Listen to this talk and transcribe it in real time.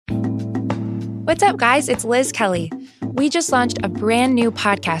What's up, guys? It's Liz Kelly. We just launched a brand new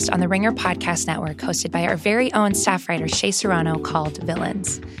podcast on the Ringer Podcast Network hosted by our very own staff writer, Shea Serrano, called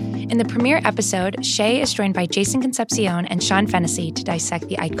Villains. In the premiere episode, Shea is joined by Jason Concepcion and Sean Fennessy to dissect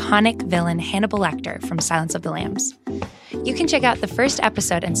the iconic villain Hannibal Lecter from Silence of the Lambs. You can check out the first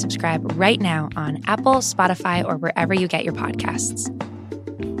episode and subscribe right now on Apple, Spotify, or wherever you get your podcasts.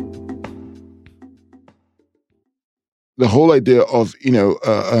 The whole idea of,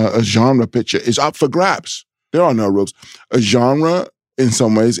 a genre picture is up for grabs. There are no rules. A genre, in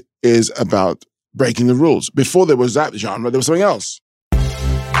some ways, is about breaking the rules. Before there was that genre, there was something else.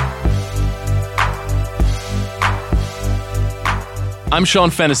 I'm Sean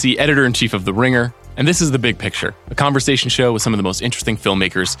Fennessy, editor-in-chief of The Ringer, and this is The Big Picture, a conversation show with some of the most interesting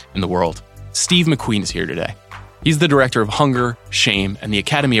filmmakers in the world. Steve McQueen is here today. He's the director of Hunger, Shame, and the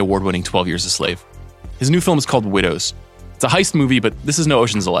Academy Award-winning 12 Years a Slave. His new film is called Widows. It's a heist movie, but this is no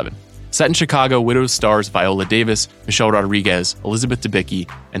Ocean's 11. Set in Chicago, Widows stars Viola Davis, Michelle Rodriguez, Elizabeth Debicki,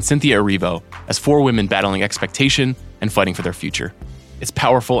 and Cynthia Erivo as four women battling expectation and fighting for their future. It's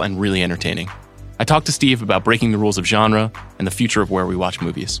powerful and really entertaining. I talked to Steve about breaking the rules of genre and the future of where we watch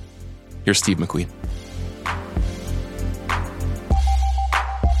movies. Here's Steve McQueen.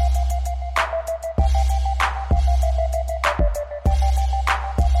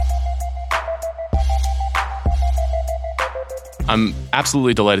 I'm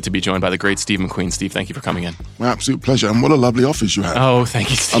absolutely delighted to be joined by the great Steve McQueen. Steve, thank you for coming in. My absolute pleasure. And what a lovely office you have. Oh, thank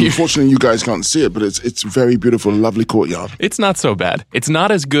you, Steve. Unfortunately, you guys can't see it, but it's very beautiful, lovely courtyard. It's not so bad. It's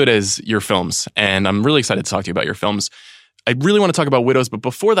not as good as your films, and I'm really excited to talk to you about your films. I really want to talk about Widows, but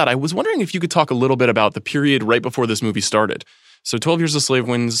before that, I was wondering if you could talk a little bit about the period right before this movie started. So 12 Years a Slave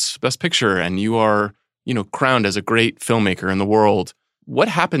wins Best Picture, and you are, crowned as a great filmmaker in the world. What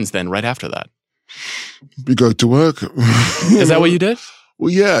happens then right after that? We go to work. Is that what you did? Well,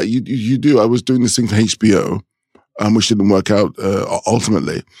 yeah, you do. I was doing this thing for HBO, which didn't work out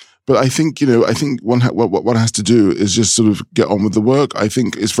ultimately. But I think what one has to do is just sort of get on with the work. I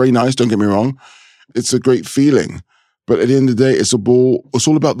think it's very nice. Don't get me wrong; it's a great feeling. But at the end of the day, it's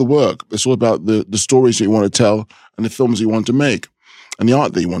all about the work. It's all about the stories that you want to tell and the films you want to make and the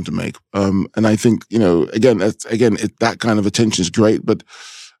art that you want to make. And I think that kind of attention is great, but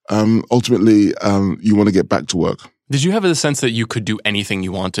ultimately, you want to get back to work. Did you have the sense that you could do anything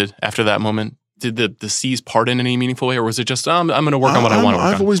you wanted after that moment? Did the seas part in any meaningful way, or was it just, I'm going to work on what I want to work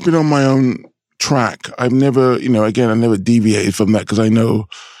on? I've always been on my own track. I've never, I never deviated from that because I know,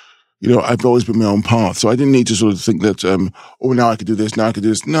 I've always been my own path. So I didn't need to sort of think that, now I could do this, now I could do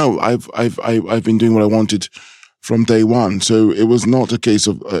this. No, I've been doing what I wanted from day one. So it was not a case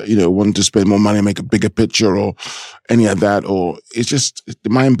of, wanting to spend more money and make a bigger picture or any of that, or it's just,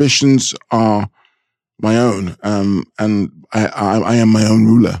 my ambitions are my own. And I am my own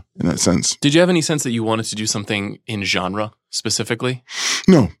ruler in that sense. Did you have any sense that you wanted to do something in genre specifically?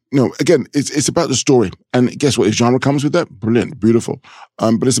 No. Again, it's about the story. And guess what? If genre comes with that, brilliant, beautiful.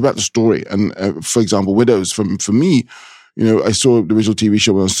 But it's about the story. And, for example, Widows, for me, I saw the original TV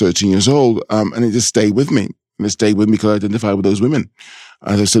show when I was 13 years old, and it just stayed with me. And it stayed with me because I identified with those women.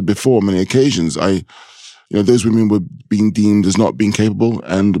 As I said before, on many occasions, those women were being deemed as not being capable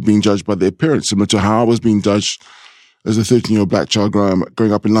and being judged by their appearance, similar to how I was being judged as a 13-year-old black child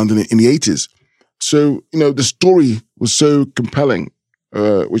growing up in London in the 80s. So, the story was so compelling,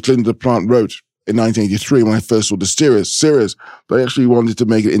 which Linda Plant wrote in 1983 when I first saw the series, that I actually wanted to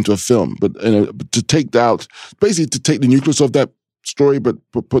make it into a film. But, to take the nucleus of that story, but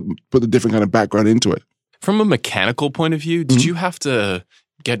put a different kind of background into it. From a mechanical point of view, did you have to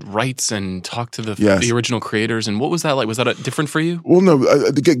get rights and talk to the original creators? And what was that like? Was that different for you? Well, no,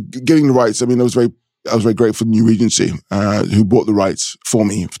 getting the rights. I mean, I was very grateful for the New Regency, who bought the rights for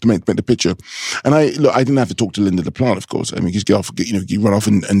me to make the picture. And I didn't have to talk to Linda LaPlante, of course. I mean, you run off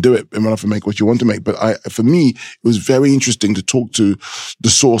and do it and run off and make what you want to make. But for me, it was very interesting to talk to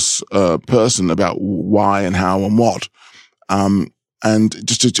the source person about why and how and what. And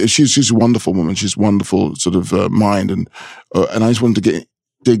she's a wonderful woman. She's a wonderful sort of mind, and I just wanted to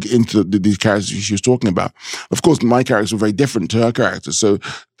dig into these characters she was talking about. Of course, my characters were very different to her characters, so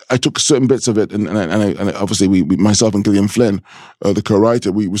I took certain bits of it, and obviously we myself and Gillian Flynn, the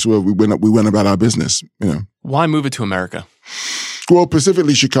co-writer, we went about our business. Why move it to America? Well,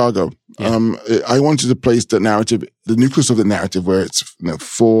 specifically Chicago. Yeah. I wanted to place the narrative, the nucleus of the narrative, where it's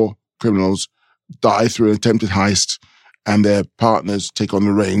four criminals die through an attempted heist, and their partners take on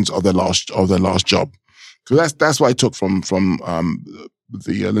the reins of their last job. So that's what I took from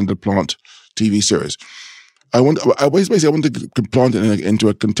the Linda Plant TV series. I wanted to plant it into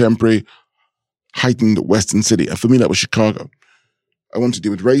a contemporary, heightened Western city, and for me that was Chicago. I wanted to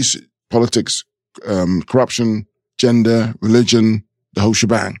deal with race, politics, corruption, gender, religion, the whole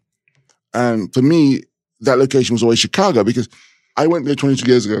shebang. And for me, that location was always Chicago because I went there 22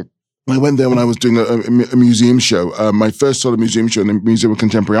 years ago. I went there when I was doing a museum show, my first sort of museum show in the Museum of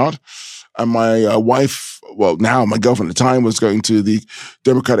Contemporary Art. And my wife, well, now my girlfriend at the time, was going to the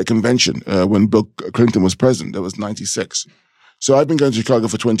Democratic Convention when Bill Clinton was president. That was 96. So I've been going to Chicago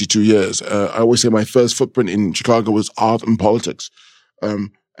for 22 years. I always say my first footprint in Chicago was art and politics.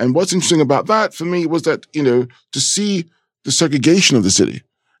 And what's interesting about that for me was that, to see the segregation of the city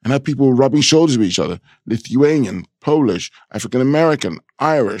and how people were rubbing shoulders with each other, Lithuanian, Polish, African-American,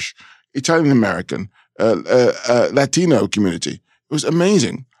 Irish, Italian-American, Latino community. It was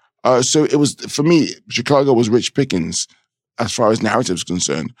amazing. So it was, for me, Chicago was rich pickings as far as narrative is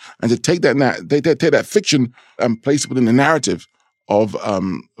concerned. And to take that fiction and place it within the narrative of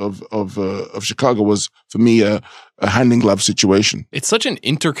Chicago was, for me, a hand in glove situation. It's such an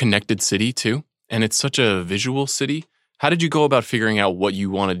interconnected city too, and it's such a visual city. How did you go about figuring out what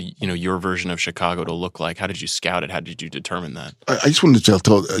you wanted, your version of Chicago to look like? How did you scout it? How did you determine that? I just wanted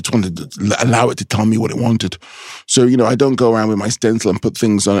to allow it to tell me what it wanted. So, I don't go around with my stencil and put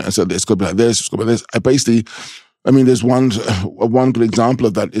things on it and say, it's going to be like this, it's going to be like this. There's one good example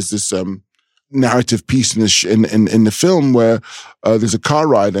of that is this narrative piece in the film where there's a car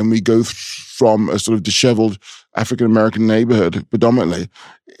ride and we go from a sort of disheveled African-American neighborhood predominantly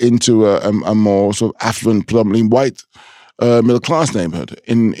into a more sort of affluent, predominantly white middle-class neighborhood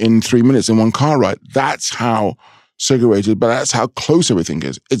in 3 minutes in one car ride. That's how segregated, but that's how close everything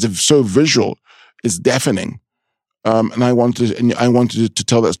is. It's so visual. It's deafening. And I wanted to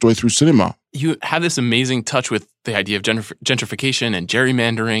tell that story through cinema. You have this amazing touch with the idea of gentrification and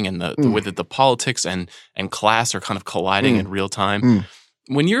gerrymandering and the way that the politics and class are kind of colliding in real time.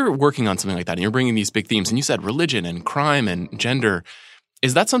 When you're working on something like that and you're bringing these big themes, and you said religion and crime and gender,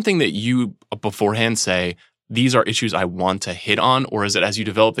 is that something that you beforehand say, these are issues I want to hit on? Or is it as you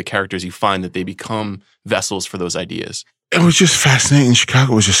develop the characters, you find that they become vessels for those ideas? It was just fascinating.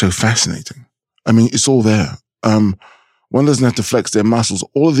 Chicago was just so fascinating. It's all there. One doesn't have to flex their muscles.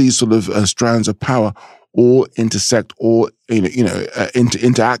 All of these sort of strands of power all intersect, all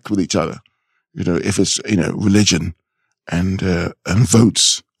interact with each other. If it's religion and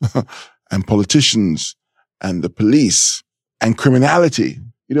votes and politicians and the police and criminality.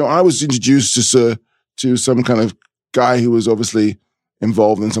 I was introduced to some kind of guy who was obviously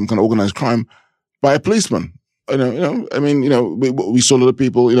involved in some kind of organized crime by a policeman. We saw a lot of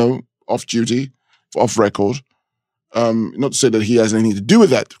people off duty, off record. Not to say that he has anything to do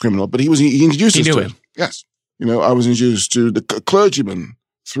with that criminal, but he introduced us to it. Yes. I was introduced to the clergyman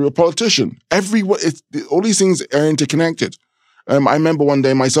through a politician. All these things are interconnected. I remember one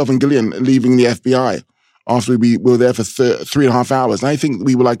day myself and Gillian leaving the FBI after we were there for 3.5 hours. And I think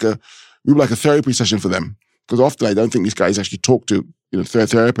we were like a therapy session for them. Because often I don't think these guys actually talk to,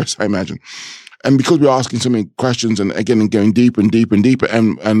 therapists, I imagine. And because we were asking so many questions and again, going deeper and deeper and deeper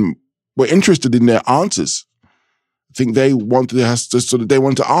and we're interested in their answers. I think they wanted us to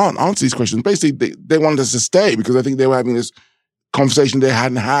answer these questions. Basically, they wanted us to stay because I think they were having this conversation they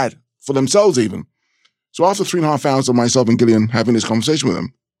hadn't had for themselves even. So after 3.5 hours of myself and Gillian having this conversation with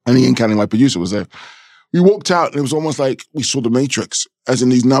them, and Ian Canning, my producer, was there, we walked out and it was almost like we saw the Matrix, as in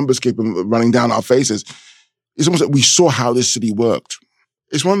these numbers keep running down our faces. It's almost like we saw how this city worked.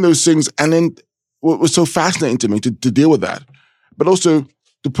 It's one of those things, and then what was so fascinating to me to deal with that, but also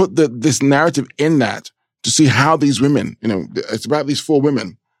to put this narrative in that, to see how these women, it's about these 4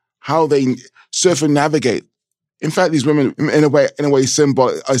 women, how they surf and navigate. In fact, these women, in a way,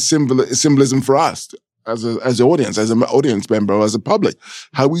 symbolism for us as an audience, as an audience member, or as a public,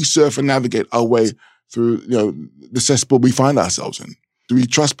 how we surf and navigate our way through, the cesspool we find ourselves in. Do we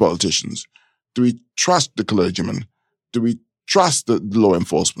trust politicians? Do we trust the clergyman? Do we trust the law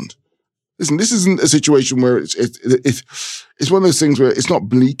enforcement? Listen, this isn't a situation where it's one of those things where it's not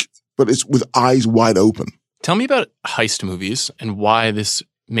bleak, but it's with eyes wide open. Tell me about heist movies and why this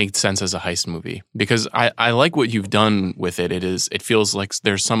made sense as a heist movie. Because I like what you've done with it. It feels like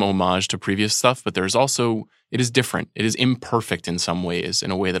there's some homage to previous stuff, but there's also, it is different. It is imperfect in some ways,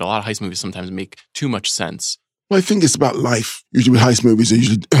 in a way that a lot of heist movies sometimes make too much sense. Well, I think it's about life. Usually with heist movies, they're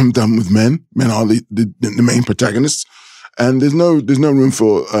usually done with men. Men are the main protagonists. And there's no room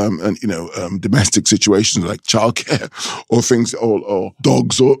for, domestic situations like childcare or things, or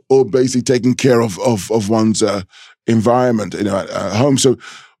dogs, or basically taking care of one's, environment, at home. So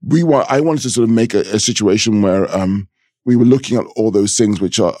I wanted to sort of make a situation where, we were looking at all those things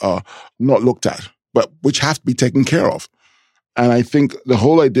which are not looked at, but which have to be taken care of. And I think the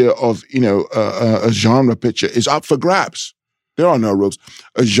whole idea of, a genre picture is up for grabs. There are no rules.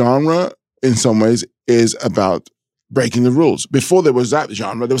 A genre in some ways, is about breaking the rules. Before there was that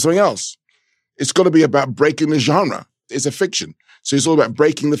genre, there was something else. It's got to be about breaking the genre. It's a fiction. So it's all about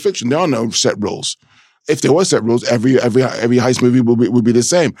breaking the fiction. There are no set rules. If there were set rules, every heist movie would be the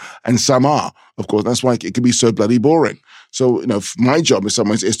same. And some are, of course. That's why it can be so bloody boring. So, my job in some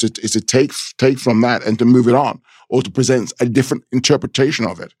ways is to take from that and to move it on, or to present a different interpretation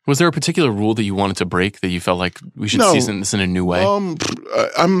of it. Was there a particular rule that you wanted to break that you felt like we should see this in a new way?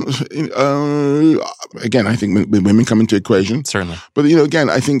 Again, I think when women come into the equation. Certainly. But, again,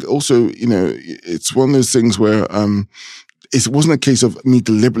 I think also, it's one of those things where it wasn't a case of me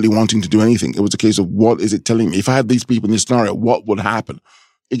deliberately wanting to do anything. It was a case of, what is it telling me? If I had these people in this scenario, what would happen?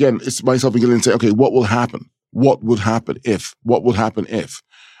 Again, it's myself again and say, okay, what will happen? What would happen if? What would happen if?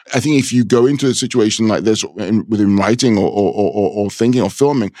 I think if you go into a situation like this within writing or thinking or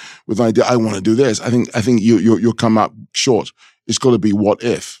filming with an idea, I want to do this, I think you'll come up short. It's got to be what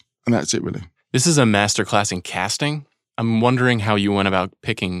if, and that's it really. This is a masterclass in casting. I'm wondering how you went about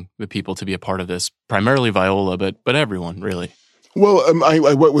picking the people to be a part of this, primarily Viola, but everyone, really. Well, I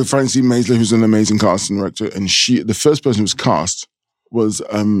worked with Francine Maisler, who's an amazing casting director, and the first person who was cast was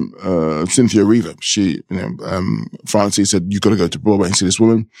Cynthia Erivo. She, Francine said, "You got to go to Broadway and see this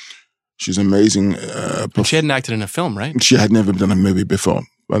woman. She's amazing." She hadn't acted in a film, right? She had never done a movie before.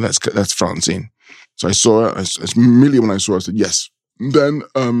 Well, that's Francine. So I saw her. Immediately when I saw her, I said, yes. Then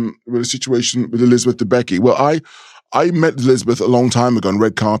with a situation with Elizabeth Debicki. Well, I met Elizabeth a long time ago on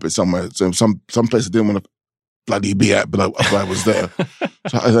red carpet somewhere. So some place I didn't want to bloody be at, but I was there.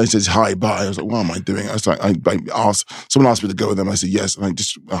 So I said, hi, bye. I was like, what am I doing? I was like, someone asked me to go with them. I said, yes. And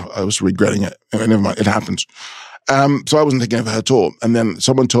I was regretting it. And never mind, it happened. So I wasn't thinking of her at all. And then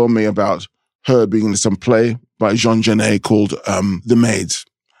someone told me about her being in some play by Jean Genet called The Maids,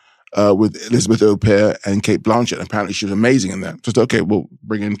 with Elizabeth Aubert and Cate Blanchett. Apparently she was amazing in that. So I said, okay, we'll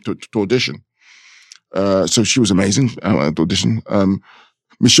bring in to audition. So she was amazing at audition.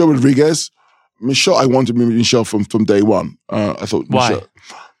 Michelle Rodriguez. Michelle, I wanted Michelle from day one. I thought, why?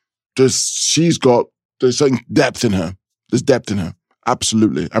 Michelle, there's something depth in her. There's depth in her.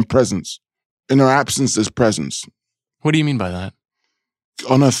 Absolutely. And presence. In her absence, there's presence. What do you mean by that?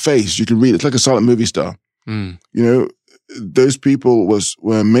 On her face, you can read it. It's like a silent movie star. Those people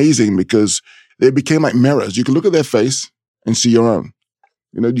were amazing because they became like mirrors. You can look at their face and see your own.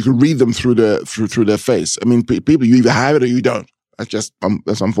 You can read them through their face. I mean, people, you either have it or you don't.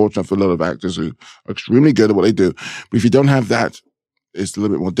 That's unfortunate for a lot of actors who are extremely good at what they do. But if you don't have that, it's a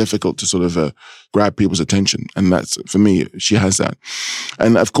little bit more difficult to sort of grab people's attention. And that's, for me, she has that.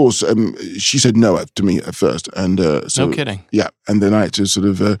 And of course, she said no to me at first. And so, no kidding. Yeah. And then I had to sort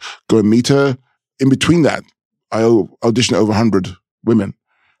of go and meet her. In between that, I auditioned over 100 women,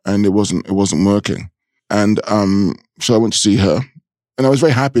 and it wasn't working. And so I went to see her. And I was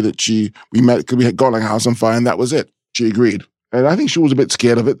very happy that we met, because we had gone like a house on fire, and that was it. She agreed. And I think she was a bit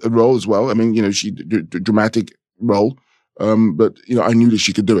scared of it, the role as well. I mean, she did a dramatic role, but, I knew that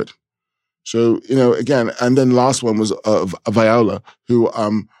she could do it. So, again, and then the last one was Viola, who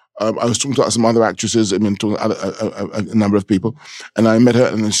I was talking to some other actresses, talking to a number of people, and I met her,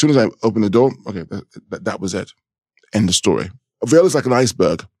 and as soon as I opened the door, okay, that was it. End of story. Viola's like an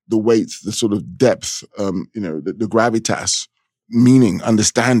iceberg. The weight, the sort of depth, the gravitas, meaning,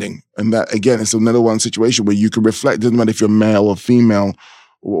 understanding. And that, again, it's another one situation where you can reflect. It doesn't matter if you're male or female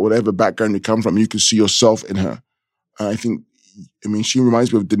or whatever background you come from, you can see yourself in her. She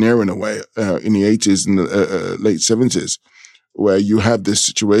reminds me of De Niro in a way, in the 80s and the late 70s, where you have this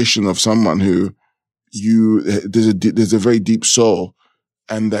situation of someone who there's a very deep soul,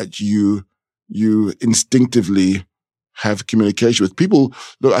 and that you instinctively have communication with people.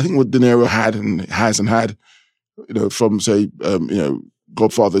 Look, I think what De Niro had and has and had, from say,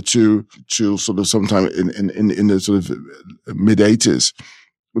 Godfather 2 to sort of sometime in the sort of mid-80s,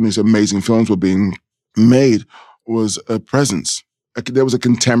 when these amazing films were being made, was a presence. There was a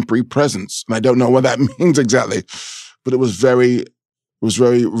contemporary presence. And I don't know what that means exactly, but it was very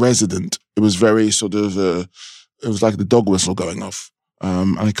resident. It was very sort of, it was like the dog whistle going off.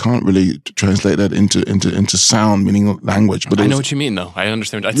 And I can't really translate that into sound, meaning language. But I know what you mean, though. I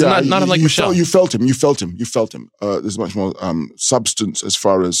understand. It's not like Michelle. You felt him. There's much more substance as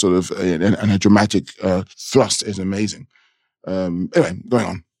far as sort of, and a dramatic thrust is amazing. Anyway, going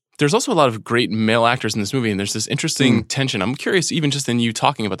on. There's also a lot of great male actors in this movie, and there's this interesting tension. I'm curious, even just in you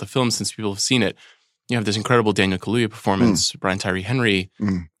talking about the film, since people have seen it, you have this incredible Daniel Kaluuya performance, Brian Tyree Henry,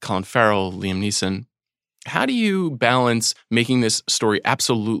 Colin Farrell, Liam Neeson. How do you balance making this story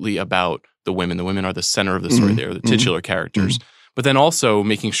absolutely about the women? The women are the center of the story. They're the titular characters. But then also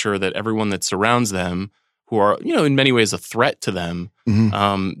making sure that everyone that surrounds them, who are, in many ways a threat to them,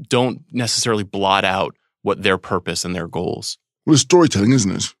 don't necessarily blot out what their purpose and their goals. Well, it's storytelling,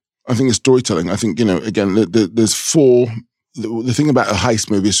 isn't it? I think it's storytelling. I think, again, there's four. The thing about a heist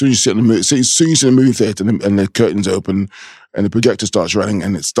movie, as soon as you sit in the movie theater and the curtains open and the projector starts running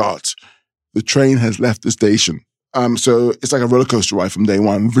and it starts, the train has left the station. So it's like a roller coaster ride from day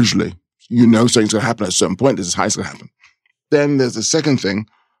one visually. Something's going to happen at a certain point. There's a heist going to happen. Then there's the second thing,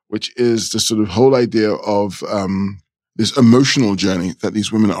 which is the sort of whole idea of this emotional journey that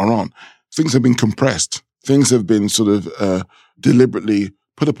these women are on. Things have been compressed. Things have been sort of deliberately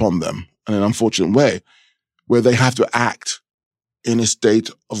put upon them in an unfortunate way, where they have to act in a state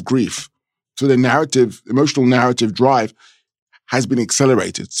of grief. So the emotional narrative drive has been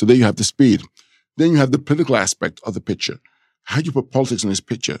accelerated. So there you have the speed. Then you have the political aspect of the picture. How do you put politics in this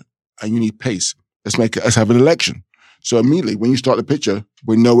picture? And you need pace. Let's have an election. So immediately when you start the picture,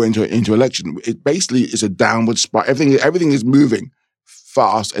 we're nowhere into election. It basically is a downward spiral. Everything is moving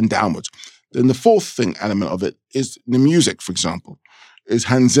fast and downwards. Then the fourth element of it is the music, for example, is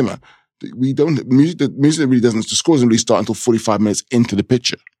Hans Zimmer. The music really doesn't, the score doesn't really start until 45 minutes into the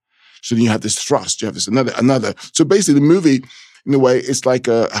picture. So then you have this thrust, you have this another. So basically the movie, in a way, it's like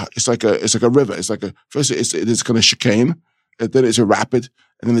a river. First it's kind of chicane, then it's a rapid,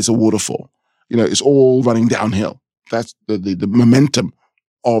 and then it's a waterfall. It's all running downhill. That's the momentum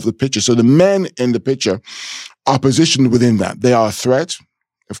of the picture. So the men in the picture are positioned within that. They are a threat,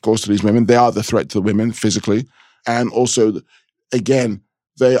 of course, to these women. They are the threat to the women physically. And also, again,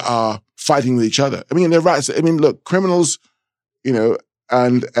 they are fighting with each other. They're rats. Look, criminals, again,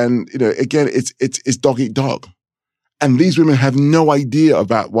 it's dog eat dog. And these women have no idea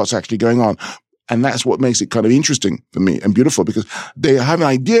about what's actually going on. And that's what makes it kind of interesting for me and beautiful, because they have an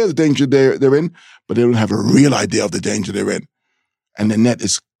idea of the danger they're in, but they don't have a real idea of the danger they're in. And the net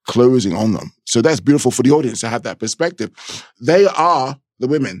is closing on them. So that's beautiful for the audience to have that perspective. They are the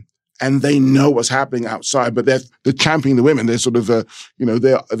women, and they know what's happening outside, but they're championing the women. They're sort of,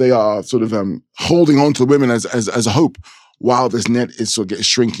 they are sort of holding on to the women as a hope, while this net is sort of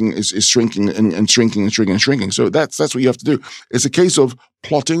shrinking and shrinking. So that's what you have to do. It's a case of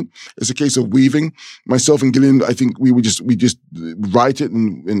plotting. It's a case of weaving. Myself and Gillian, I think we just write it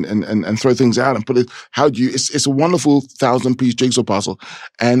and throw things out and put it. It's a wonderful 1,000-piece jigsaw puzzle,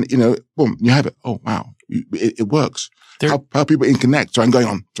 and boom, you have it. Oh wow, it works. How people connect. So I'm going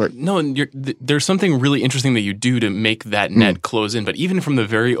on. Sorry. No, and there's something really interesting that you do to make that net close in. But even from the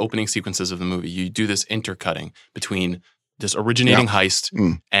very opening sequences of the movie, you do this intercutting between this originating heist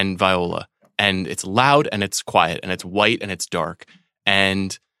and Viola. And it's loud and it's quiet and it's white and it's dark.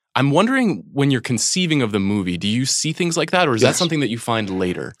 And I'm wondering, when you're conceiving of the movie, do you see things like that, or is that something that you find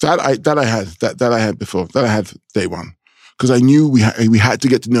later? That I had before. That I had day one, because I knew we had to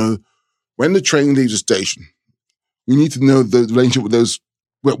get to know when the train leaves the station. You need to know the relationship with those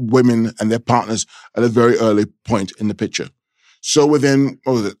women and their partners at a very early point in the picture. So within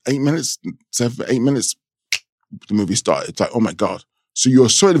 8 minutes, 8 minutes, the movie started. It's like, oh my God. So you're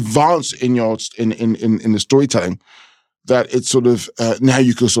so advanced in the storytelling that it's sort of, now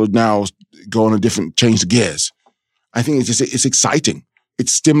you can sort of now go on change the gears. I think it's exciting. It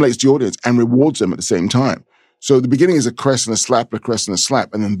stimulates the audience and rewards them at the same time. So the beginning is a crest and a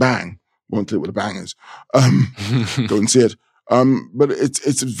slap, and then bang. Won't tell you what a bang is. Go and see it. But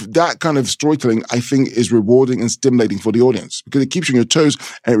it's that kind of storytelling, I think, is rewarding and stimulating for the audience, because it keeps you on your toes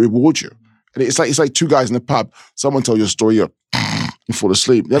and it rewards you. And it's like two guys in the pub. Someone tells you a story, you fall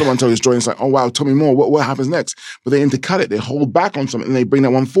asleep. The other one tells you a story, and it's like, oh wow, tell me more. What happens next? But they intercut it. They hold back on something and they bring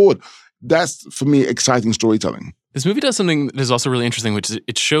that one forward. That's, for me, exciting storytelling. This movie does something that is also really interesting, which is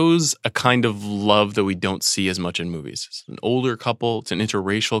it shows a kind of love that we don't see as much in movies. It's an older couple. It's an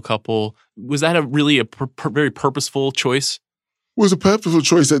interracial couple. Was that a very purposeful choice? It was a purposeful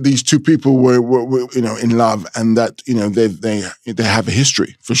choice that these two people were in love, and that they have a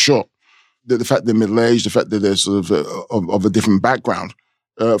history for sure. The fact they're middle-aged, the fact that they're sort of a different background,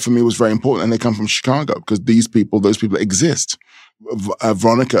 for me was very important. And they come from Chicago, because those people exist.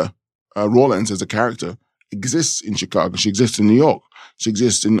 Veronica Rawlins as a character exists in Chicago. She exists in New York. She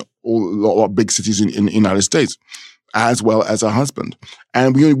exists in a lot of big cities in the United States, as well as her husband.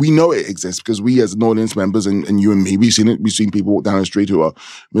 And we know it exists because we, as an audience members, and you and me, we've seen it. We've seen people walk down the street who are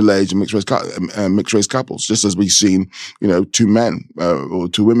middle-aged and mixed race couples, just as we've seen, two men or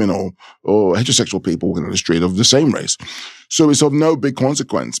two women or heterosexual people walking down the street of the same race. So it's of no big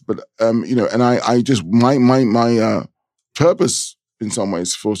consequence. But and I just my purpose in some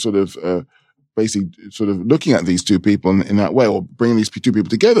ways for sort of basically sort of looking at these two people in that way, or bringing these two people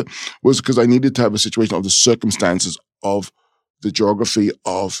together, was because I needed to have a situation of the circumstances of the geography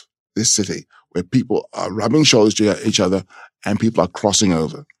of this city, where people are rubbing shoulders to each other and people are crossing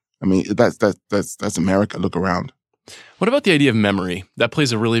over. I mean, that's America. Look around. What about the idea of memory? That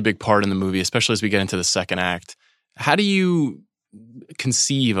plays a really big part in the movie, especially as we get into the second act. How do you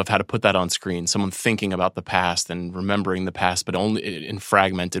conceive of how to put that on screen? Someone thinking about the past and remembering the past, but only in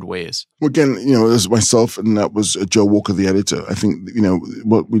fragmented ways. Well, again, there's myself, and that was Joe Walker, the editor. I think,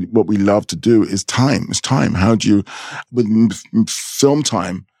 what we love to do is time. It's time. How do you, with film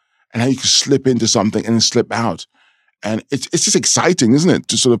time, and how you can slip into something and then slip out. And it's just exciting, isn't it?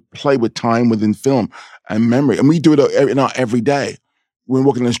 To sort of play with time within film and memory. And we do it in our every day. When we're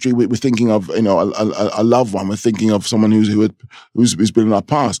walking in the street, we're thinking of, a loved one. We're thinking of someone who's been in our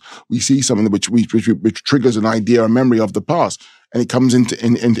past. We see something which triggers an idea or memory of the past, and it comes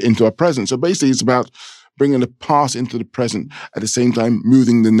into our present. So basically, it's about bringing the past into the present at the same time,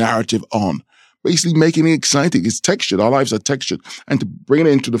 moving the narrative on. Basically, making it exciting. It's textured. Our lives are textured, and to bring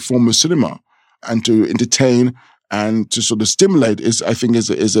it into the form of cinema and to entertain and to sort of stimulate is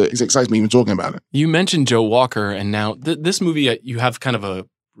excites me even talking about it. You mentioned Joe Walker, and now this movie, you have kind of a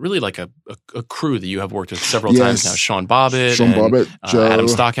crew that you have worked with several times now. Sean Bobbitt, Joe, Adam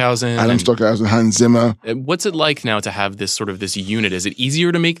Stockhausen, Hans Zimmer. What's it like now to have this unit? Is it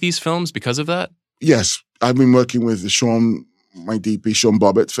easier to make these films because of that? Yes, I've been working with my DP, Sean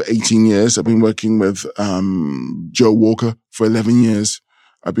Bobbitt, for 18 years. I've been working with Joe Walker for 11 years.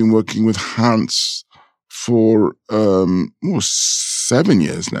 I've been working with Hans for 7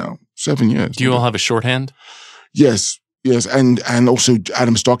 years now. 7 years. Do you all have a shorthand? Yes. And also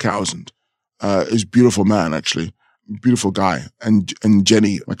Adam Stockhausen is a beautiful man, actually. Beautiful guy. And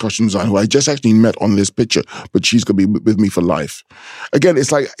Jenny, my costume designer, who I just actually met on this picture, but she's going to be with me for life. Again,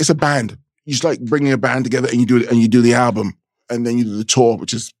 it's a band. It's like bringing a band together and you do the album. And then you do the tour,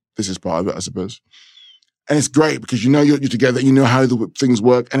 this is part of it, I suppose. And it's great because you're together, you know how the things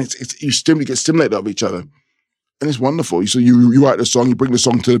work, and you get stimulated of each other. And it's wonderful. So you write a song, you bring the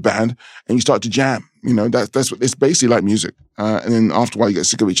song to the band, and you start to jam. That's what it's basically like music. And then after a while, you get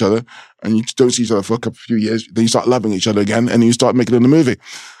sick of each other, and you don't see each other for a few years. Then you start loving each other again, and you start making it in a movie.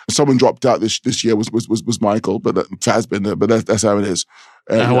 Someone dropped out this year was Michael, but Fassbender. But that's how it is.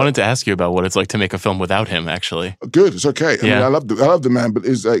 I wanted to ask you about what it's like to make a film without him. Actually, good. It's okay. I mean, I love the man, but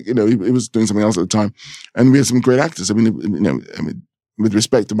it's like he was doing something else at the time, and we had some great actors. I mean, with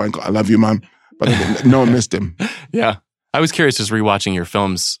respect to Michael, I love you, man. But no one missed him. Yeah. I was curious, just rewatching your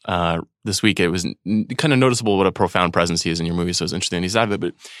films this week, it was kind of noticeable what a profound presence he is in your movies. So it was interesting he's out of it.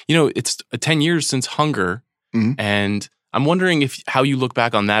 But, it's 10 years since Hunger. Mm-hmm. And I'm wondering how you look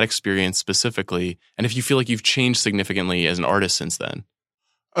back on that experience specifically, and if you feel like you've changed significantly as an artist since then.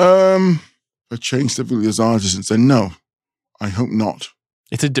 I've changed significantly as an artist since then. No, I hope not.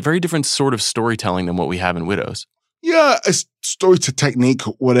 It's a very different sort of storytelling than what we have in Widows. Yeah, a story to technique,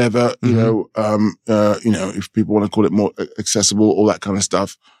 whatever, if people want to call it more accessible, all that kind of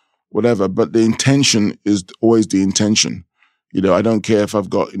stuff, whatever. But the intention is always the intention. I don't care if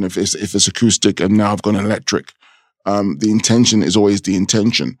I've got, if it's acoustic and now I've gone electric. The intention is always the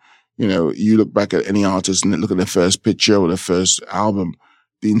intention. You look back at any artist and look at their first picture or their first album.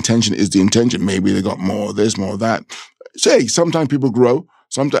 The intention is the intention. Maybe they got more of this, more of that. Sometimes people grow.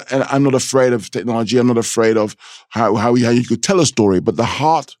 Sometimes, and I'm not afraid of technology. I'm not afraid of how you could tell a story, but the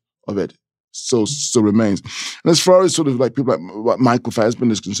heart of it still remains. And as far as sort of like people like Michael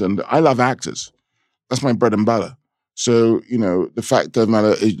Fassbender is concerned, I love actors. That's my bread and butter. So, the fact of the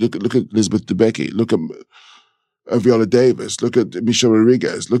matter is, look at Elizabeth Debicki, look at Viola Davis, look at Michelle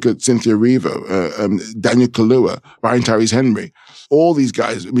Rodriguez, look at Cynthia Erivo, Daniel Kaluuya, Brian Tyree Henry, all these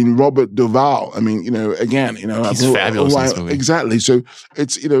guys. I mean, Robert Duvall. I mean, again, he's fabulous in this movie. Exactly. So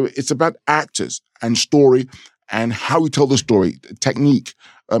it's about actors and story and how we tell the story, technique.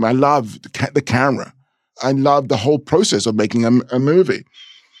 I love the camera. I love the whole process of making a movie.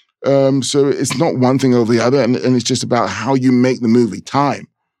 So it's not one thing over the other, and it's just about how you make the movie, time.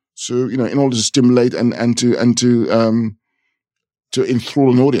 So, in order to stimulate and to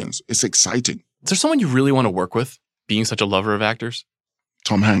enthrall an audience, it's exciting. Is there someone you really want to work with, being such a lover of actors?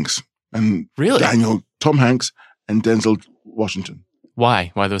 Tom Hanks and really? Tom Hanks and Denzel Washington. Why?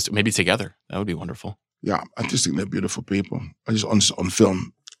 Why those two? Maybe together. That would be wonderful. Yeah, I just think they're beautiful people. I just on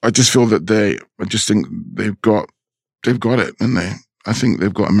film, I just feel that they've got it, and I think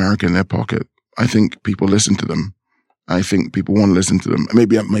they've got America in their pocket. I think people listen to them. I think people want to listen to them.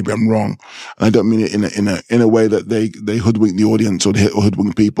 Maybe I'm wrong. I don't mean it in a way that they hoodwink the audience or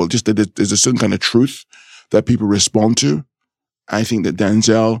hoodwink people. Just that there's a certain kind of truth that people respond to. I think that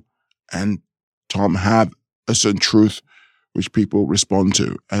Denzel and Tom have a certain truth which people respond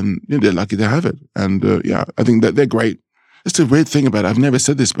to, and they're lucky to have it. And I think that they're great. It's the weird thing about it. I've never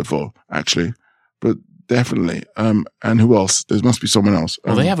said this before, actually, but definitely. And who else? There must be someone else.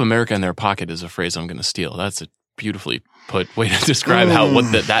 Well, they have America in their pocket is a phrase I'm going to steal. That's a beautifully put way to describe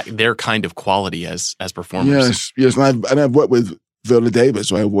that their kind of quality as performers. Yes. And I've worked with Viola Davis,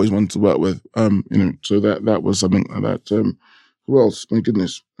 who I always wanted to work with. So that was something like that. Who else? My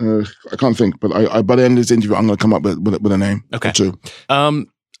goodness, I can't think. But I by the end of this interview, I'm going to come up with a name. Okay. Or two. I'm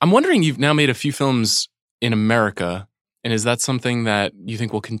wondering, you've now made a few films in America, and is that something that you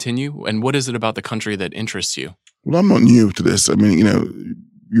think will continue? And what is it about the country that interests you? Well, I'm not new to this. I mean,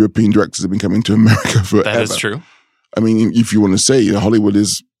 European directors have been coming to America forever. That is true. I mean, if you want to say, Hollywood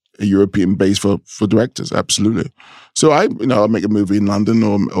is a European base for directors, absolutely. So I'll make a movie in London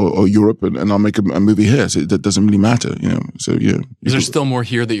or Europe, and I'll make a movie here. So that doesn't really matter, So yeah. Is there still more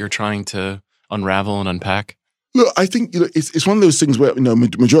here that you're trying to unravel and unpack? Look, I think it's one of those things where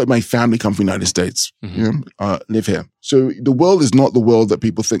majority of my family come from the United States, live here. So the world is not the world that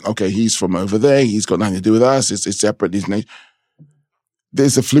people think. Okay, he's from over there. He's got nothing to do with us. It's separate.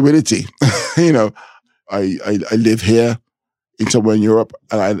 There's a fluidity. I live here in somewhere in Europe,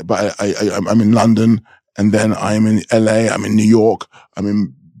 but I'm in London, and then I'm in LA. I'm in New York. I'm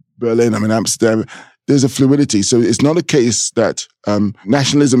in Berlin. I'm in Amsterdam. There's a fluidity. So it's not a case that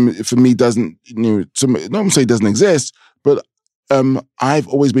nationalism for me doesn't, not to say it doesn't exist, but I've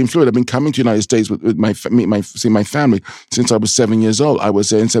always been fluid. I've been coming to the United States with my family since I was 7 years old. I was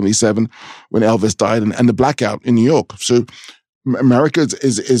there in 1977 when Elvis died and the blackout in New York. So America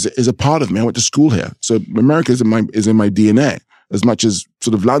is a part of me. I went to school here. So America is in my DNA as much as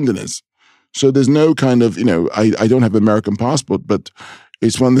sort of London is. So there's no kind of, I don't have an American passport, but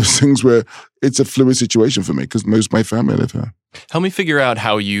it's one of those things where it's a fluid situation for me because most of my family live here. Help me figure out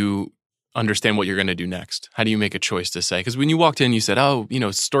how you understand what you're going to do next. How do you make a choice to say? Because when you walked in, you said,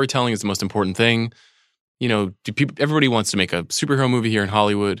 storytelling is the most important thing. Everybody wants to make a superhero movie here in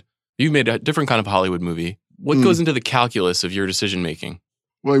Hollywood. You've made a different kind of Hollywood movie. What goes into the calculus of your decision making?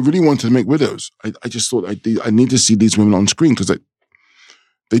 Well, I really wanted to make Widows. I just thought I need to see these women on screen because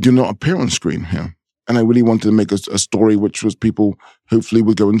they do not appear on screen here. And I really wanted to make a story which was people hopefully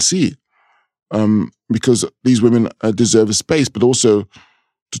would go and see. Because these women deserve a space, but also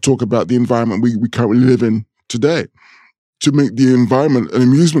to talk about the environment we currently live in today. To make the environment an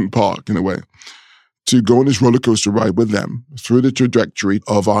amusement park in a way. To go on this roller coaster ride with them through the trajectory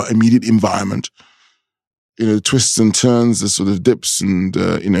of our immediate environment. Twists and turns, the sort of dips and,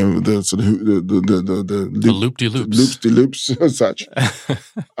 the sort of the loop-de-loops and such.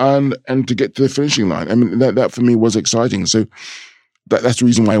 and to get to the finishing line. I mean, that for me was exciting. So that's the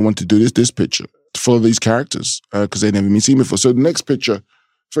reason why I want to do this picture, to follow these characters, because they've never been seen before. So the next picture,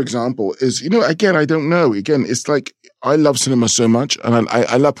 for example, is, again, I don't know. Again, it's like, I love cinema so much. And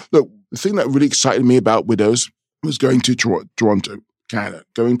I love, look, the thing that really excited me about Widows was going to Toronto, Canada,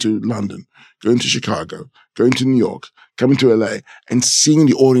 going to London, going to Chicago, going to New York, coming to LA, and seeing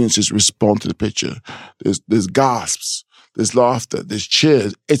the audiences respond to the picture. There's gasps, there's laughter, there's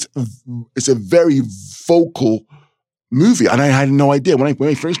cheers. It's a very vocal movie, and I had no idea when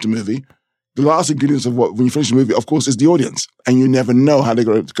I finished the movie. The last ingredients of when you finish a movie, of course, is the audience, and you never know how they're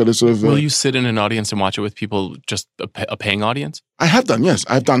going to sort of. Will you sit in an audience and watch it with people, just a paying audience? I have done, yes,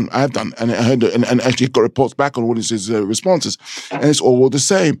 I have done, and I heard and actually got reports back on audiences' responses, and it's all the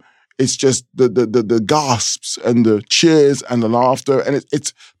same. It's just the gasps and the cheers and the laughter, and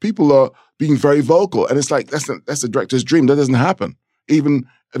it's people are being very vocal, and it's like that's the director's dream. That doesn't happen, even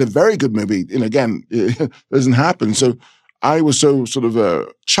in a very good movie. And again, it doesn't happen. So I was so sort of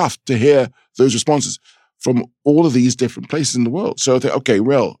chuffed to hear those responses from all of these different places in the world. So I think, okay,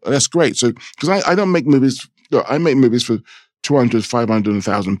 well, that's great. So because I don't make movies, I make movies for 200, 500,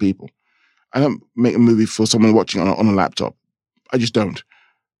 1,000 people. I don't make a movie for someone watching on a laptop. I just don't.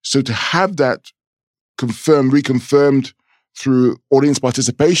 So to have that reconfirmed through audience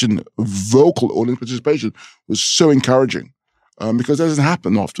participation, vocal audience participation, was so encouraging because that doesn't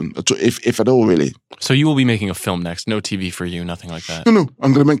happen often, if at all, really. So you will be making a film next. No TV for you, nothing like that. No,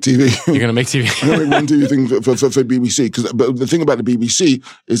 I'm going to make TV. You're going to make TV. I'm going to make one TV thing for BBC. But the thing about the BBC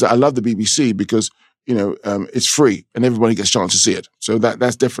is that I love the BBC because it's free and everybody gets a chance to see it. So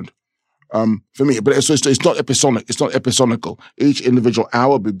that's different. For me, but it's not episodic. It's not episodical. Each individual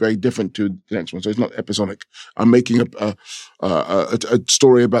hour will be very different to the next one. So it's not episodic. I'm making a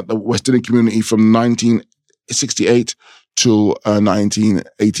story about the West Indian community from 1968 to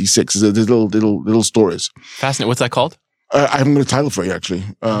 1986. There's little stories. Fascinating. What's that called? I haven't got a title for you actually.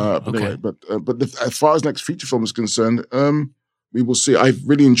 Okay. Anyway, but as far as next feature film is concerned, we will see. I've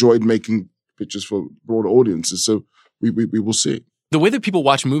really enjoyed making pictures for broader audiences. So we will see. The way that people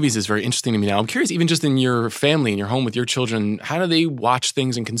watch movies is very interesting to me now. I'm curious, even just in your family, in your home with your children, how do they watch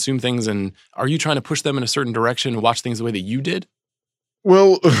things and consume things? And are you trying to push them in a certain direction and watch things the way that you did?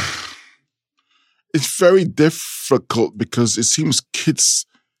 Well, it's very difficult because it seems kids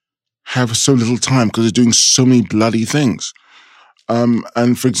have so little time because they're doing so many bloody things.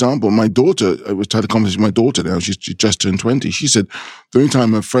 And for example, my daughter, I was had a conversation with my daughter now, she just turned 20. She said the only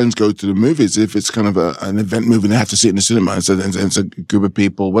time her friends go to the movies if it's kind of an event movie and they have to sit in the cinema and it's a group of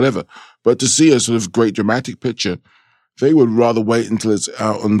people, whatever. But to see a sort of great dramatic picture, they would rather wait until it's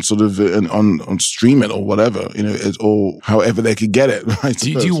out on sort of on stream it or whatever, or however they could get it. Right?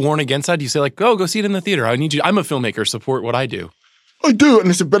 Do you warn against that? Do you say like, go see it in the theater? I'm a filmmaker, support what I do. I do, and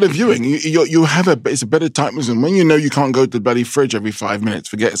it's a better viewing. It's a better time. When you know you can't go to the bloody fridge every 5 minutes,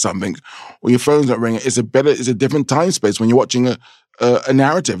 forget something, or your phone's not ringing. It's a different time space when you're watching a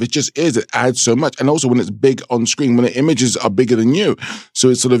narrative. It just is. It adds so much, and also when it's big on screen, when the images are bigger than you, so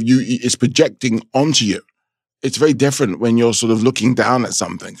it's sort of it's projecting onto you. It's very different when you're sort of looking down at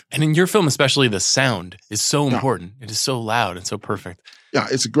something. And in your film, especially, the sound is so important. It is so loud and so perfect. Yeah,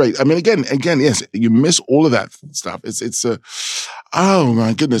 it's great. I mean, again, yes, you miss all of that stuff. Oh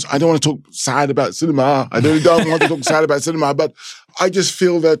my goodness. I don't want to talk sad about cinema. I really don't want to talk sad about cinema, but I just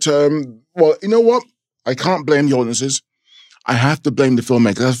feel that, well, you know what? I can't blame the audiences. I have to blame the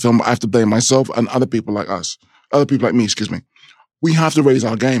filmmakers. I have to blame myself and other people like me, We have to raise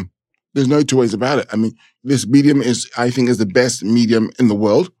our game. There's no two ways about it. I mean, this medium I think is the best medium in the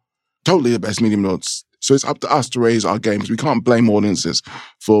world. Totally the best medium in the world. So it's up to us to raise our games. We can't blame audiences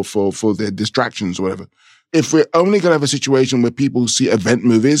for their distractions or whatever. If we're only going to have a situation where people see event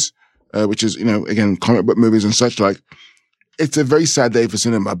movies, which is, again, comic book movies and such like, it's a very sad day for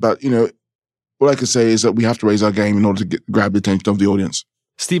cinema. But, all I can say is that we have to raise our game in order to grab the attention of the audience.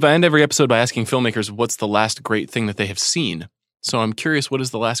 Steve, I end every episode by asking filmmakers what's the last great thing that they have seen. So I'm curious, what is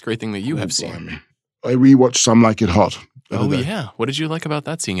the last great thing that you have seen? I rewatched Some Like It Hot. Oh, yeah. What did you like about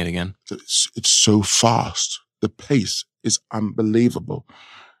that, seeing it again? It's so fast. The pace is unbelievable.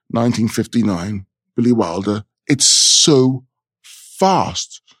 1959, Billy Wilder. It's so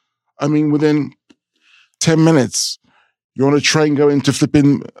fast. I mean, within 10 minutes, you're on a train going to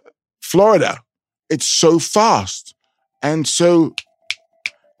flipping Florida. It's so fast. And so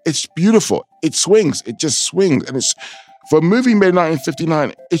it's beautiful. It swings. It just swings. And for a movie made in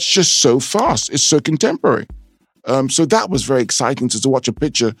 1959, it's just so fast. It's so contemporary. So that was very exciting to watch a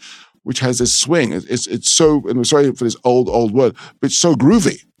picture which has this swing. It's so, and I'm sorry for this old word, but it's so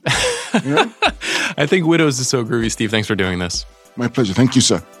groovy. I think Widows is so groovy, Steve. Thanks for doing this. My pleasure. Thank you,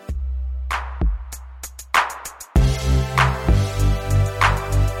 sir.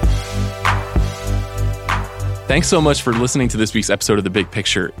 Thanks so much for listening to this week's episode of The Big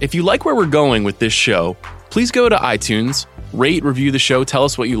Picture. If you like where we're going with this show, please go to iTunes, rate, review the show, tell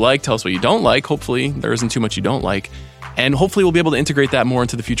us what you like, tell us what you don't like. Hopefully, there isn't too much you don't like. And hopefully, we'll be able to integrate that more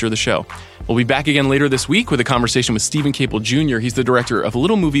into the future of the show. We'll be back again later this week with a conversation with Stephen Capel Jr. He's the director of a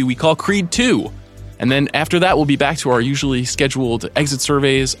little movie we call Creed 2. And then after that, we'll be back to our usually scheduled exit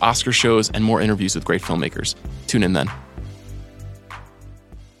surveys, Oscar shows, and more interviews with great filmmakers. Tune in then.